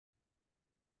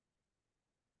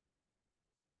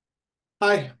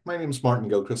Hi, my name is Martin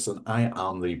Gilchrist, and I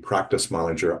am the practice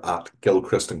manager at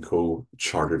Gilchrist and Co.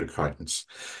 Chartered Accountants.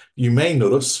 You may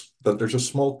notice that there's a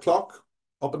small clock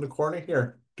up in the corner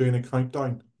here doing a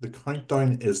countdown. The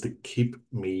countdown is to keep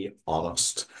me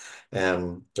honest.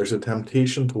 There's a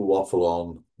temptation to waffle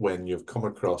on when you've come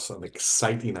across an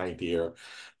exciting idea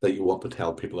that you want to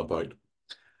tell people about.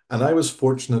 And I was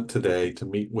fortunate today to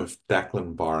meet with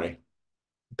Declan Barry.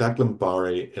 Declan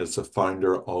Barry is the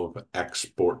founder of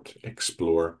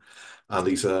ExportExplore, and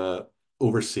he's a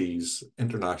overseas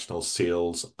international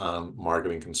sales and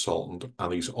marketing consultant,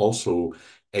 and he's also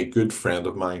a good friend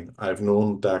of mine. I've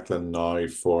known Declan now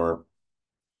for,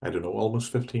 I don't know,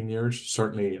 almost 15 years,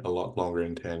 certainly a lot longer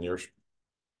than 10 years.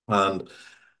 And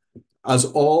as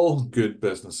all good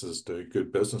businesses do,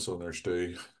 good business owners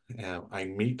do, I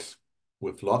meet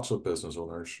with lots of business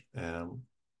owners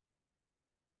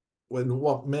when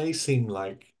what may seem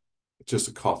like just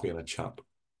a coffee and a chat,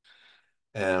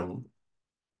 um,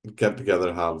 get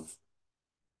together, have,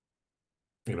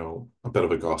 a bit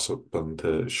of a gossip and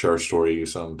to share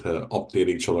stories and to update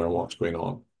each other on what's going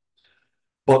on.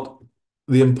 But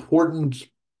the important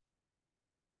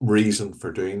reason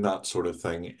for doing that sort of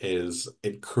thing is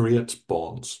it creates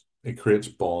bonds. It creates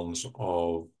bonds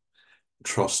of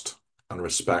trust and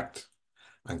respect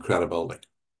and credibility.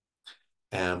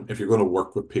 If you're going to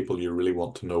work with people, you really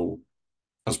want to know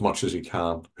as much as you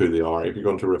can who they are. If you're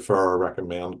going to refer or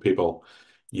recommend people,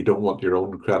 you don't want your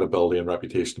own credibility and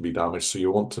reputation to be damaged. So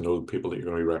you want to know the people that you're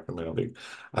going to be recommending.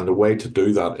 And the way to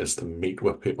do that is to meet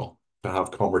with people, to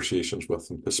have conversations with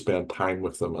them, to spend time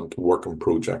with them, and to work on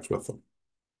projects with them.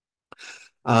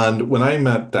 And when I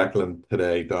met Declan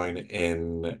today down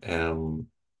in,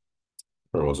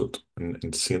 where was it? In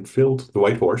Saintfield, the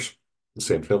White Horse, in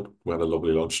Saintfield, we had a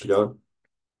lovely lunch together.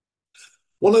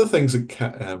 One of the things that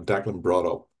Declan brought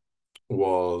up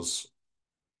was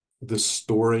the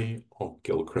story of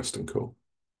Gilchrist and Co.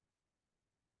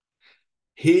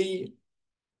 He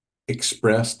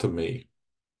expressed to me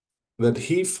that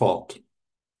he thought,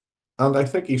 and I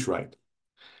think he's right,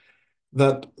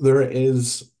 that there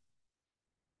is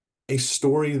a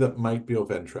story that might be of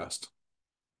interest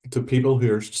to people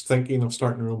who are thinking of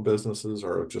starting their own businesses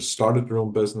or have just started their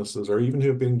own businesses or even who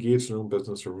have been engaged in their own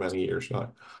business for many years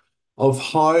now, of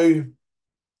how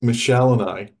Michelle and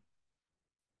I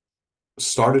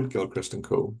started Gilchrist and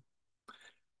Co.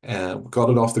 Got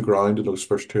it off the ground in those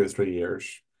first 2 or 3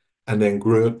 years, and then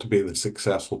grew it to be the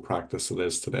successful practice it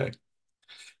is today.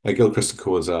 Gilchrist &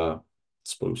 Co is I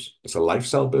suppose, it's a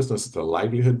lifestyle business, it's a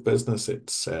livelihood business,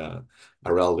 it's a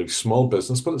relatively small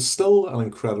business, but it's still an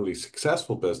incredibly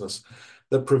successful business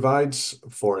that provides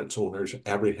for its owners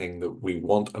everything that we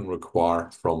want and require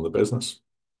from the business.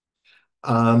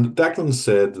 And Declan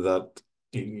said that,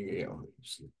 he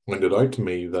pointed out to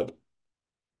me that,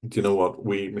 do you know what,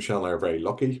 Michelle and I are very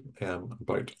lucky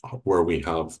about where we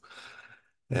have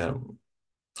um,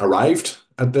 arrived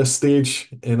at this stage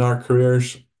in our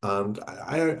careers, and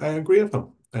I agree with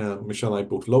him. Michelle and I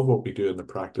both love what we do in the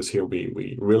practice here.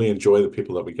 We really enjoy the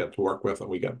people that we get to work with,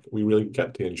 and we really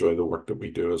get to enjoy the work that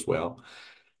we do as well,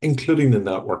 including the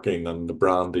networking and the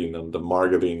branding and the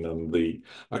marketing and the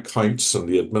accounts and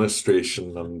the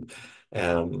administration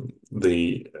and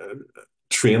the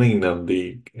training and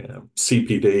the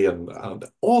CPD and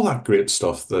all that great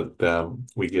stuff that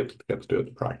we get to do at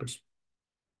the practice.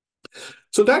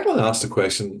 So Declan asked the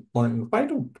question, Martin, why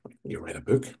don't you write a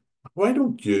book? Why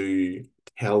don't you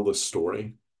tell the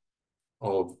story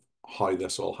of how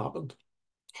this all happened?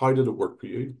 How did it work for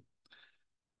you?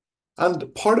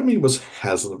 And part of me was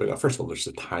hesitant about that. First of all, there's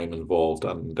the time involved,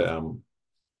 and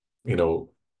you know,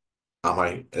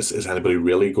 is anybody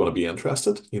really going to be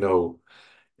interested?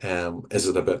 Is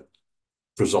it a bit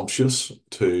presumptuous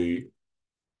to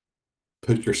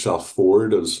put yourself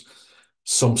forward as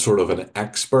some sort of an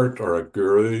expert or a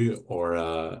guru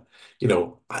or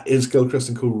is Gilchrist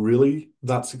and Co really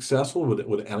that successful?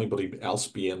 Would anybody else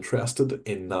be interested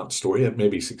in that story? It may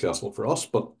be successful for us,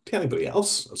 but to anybody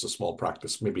else as a small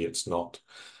practice, maybe it's not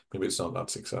that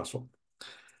successful.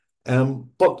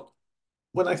 But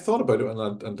when I thought about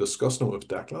it and discussed it with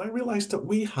Declan, I realized that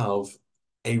we have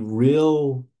a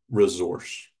real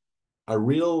resource, a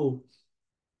real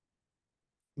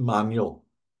manual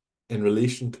in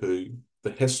relation to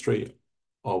the history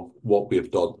of what we have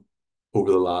done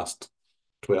over the last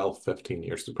 12, 15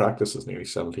 years. The practice is nearly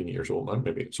 17 years old now,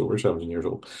 maybe it's over 17 years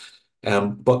old.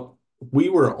 But we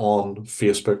were on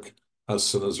Facebook as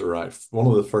soon as it arrived. One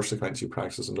of the first accountancy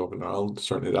practices in Dublin, Ireland,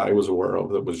 certainly that I was aware of,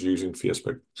 that was using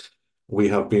Facebook. We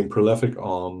have been prolific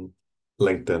on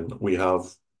LinkedIn. We have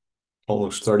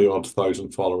almost 30 odd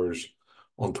thousand followers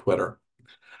on Twitter.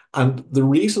 And the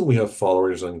reason we have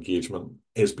followers and engagement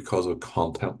is because of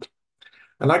content.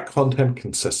 And that content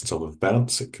consists of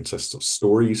events, it consists of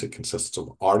stories, it consists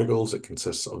of articles, it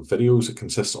consists of videos, it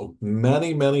consists of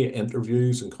many, many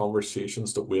interviews and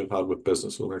conversations that we have had with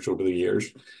business owners over the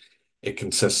years. It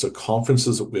consists of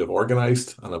conferences that we have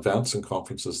organized and events and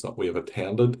conferences that we have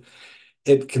attended.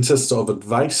 It consists of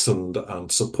advice and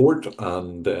support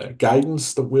and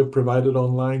guidance that we have provided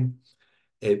online.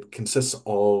 It consists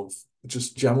of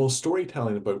just general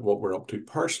storytelling about what we're up to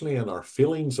personally and our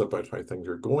feelings about how things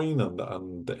are going and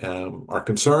our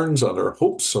concerns and our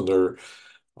hopes and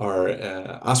our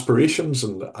aspirations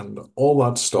and all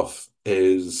that stuff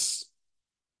is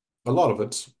a lot of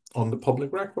it's on the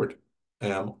public record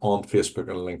on Facebook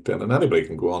and LinkedIn. And anybody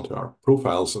can go onto our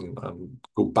profiles and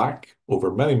go back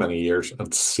over many, many years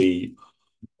and see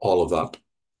all of that.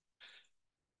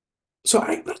 So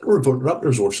that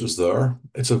resource is there.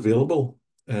 It's available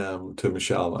to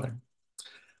Michelle now.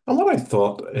 And what I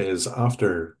thought is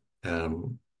after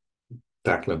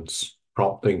Declan's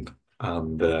prompting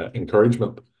and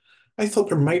encouragement, I thought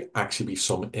there might actually be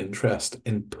some interest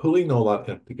in pulling all that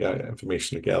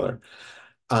information together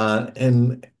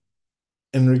in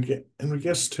in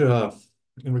regards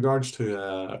to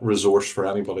a resource for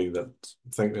anybody that's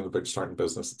thinking about starting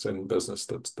business, that's in business,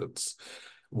 that's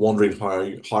wondering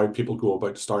how people go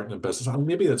about starting a business, and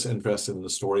maybe that's interested in the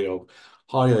story of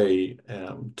how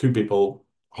two people,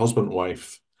 husband and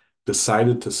wife,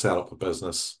 decided to set up a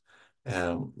business,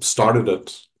 started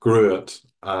it, grew it,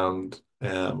 and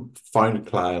found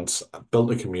clients,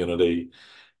 built a community,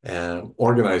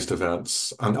 organized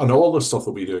events, and all the stuff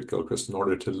that we do at Gilchrist in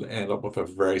order to end up with a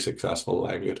very successful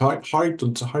livelihood.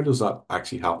 How does that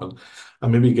actually happen?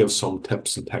 And maybe give some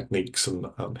tips and techniques and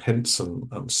hints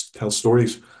and tell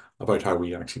stories about how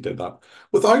we actually did that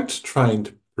without trying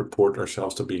to report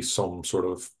ourselves to be some sort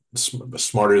of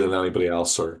smarter than anybody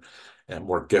else or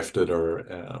more gifted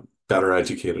or better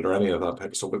educated or any of that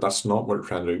type of stuff. But that's not what we're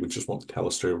trying to do. We just want to tell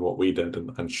a story of what we did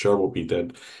and share what we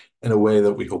did in a way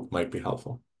that we hope might be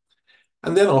helpful.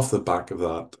 And then off the back of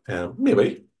that,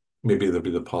 maybe there'll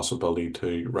be the possibility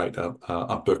to write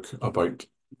a book about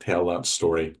tell that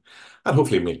story and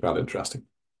hopefully make that interesting.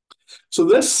 So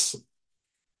this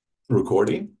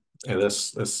recording and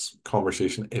this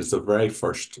conversation is the very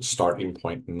first starting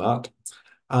point in that.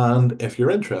 And if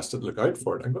you're interested, look out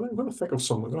for it. I'm going to think of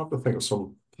some. I'm going to have to think of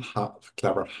some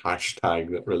clever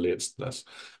hashtag that relates to this.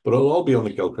 But it'll all be on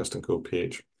the Gilchrist and Co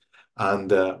page,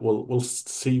 and we'll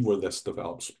see where this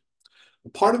develops.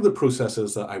 Part of the process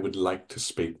is that I would like to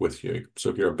speak with you. So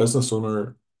if you're a business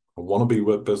owner, a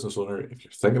wannabe business owner, if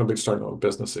you're thinking about starting a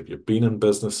business, if you've been in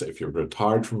business, if you're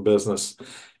retired from business,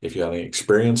 if you have any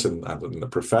experience in the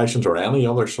professions or any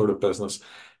other sort of business,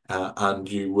 and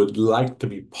you would like to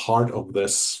be part of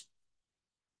this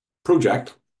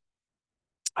project,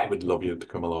 I would love you to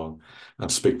come along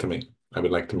and speak to me. I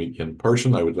would like to meet you in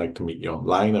person. I would like to meet you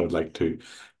online. I would like to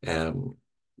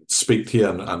speak to you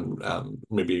and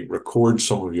maybe record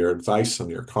some of your advice and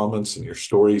your comments and your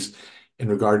stories in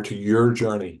regard to your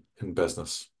journey in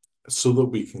business so that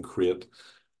we can create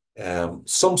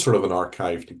some sort of an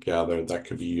archive together that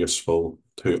could be useful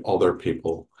to other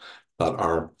people that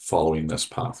are following this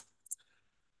path.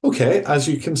 Okay, as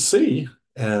you can see,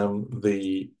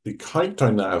 the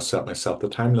countdown that I've set myself, the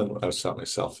time limit I've set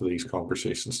myself for these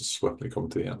conversations has swiftly come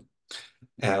to the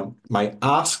end. My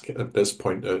ask at this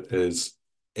point is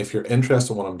if you're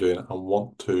interested in what I'm doing and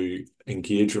want to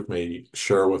engage with me,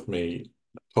 share with me,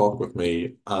 talk with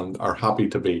me, and are happy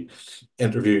to be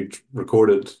interviewed,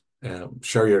 recorded,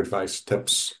 share your advice,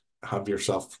 tips, have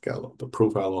yourself get the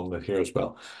profile on here as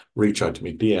well. Reach out to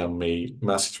me, DM me,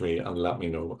 message me, and let me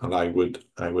know. And I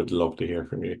would love to hear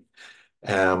from you.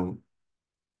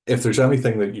 If there's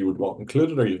anything that you would want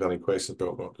included or you have any questions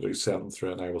about what to do, send them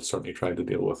through, and I will certainly try to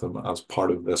deal with them as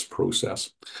part of this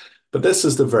process. But this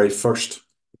is the very first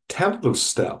tentative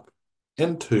step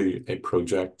into a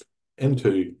project,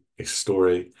 into a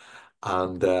story,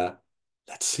 and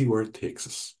let's see where it takes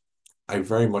us. I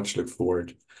very much look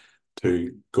forward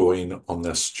to going on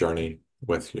this journey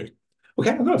with you. Okay,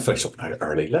 I'm going to finish up now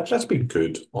early. Let's be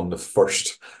good on the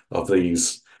first of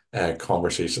these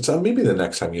conversations. And maybe the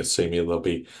next time you see me, there'll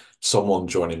be someone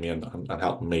joining me and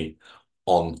helping me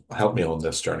on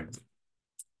this journey.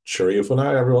 Cheerio for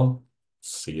now, everyone.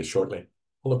 See you shortly.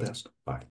 All the best. Bye.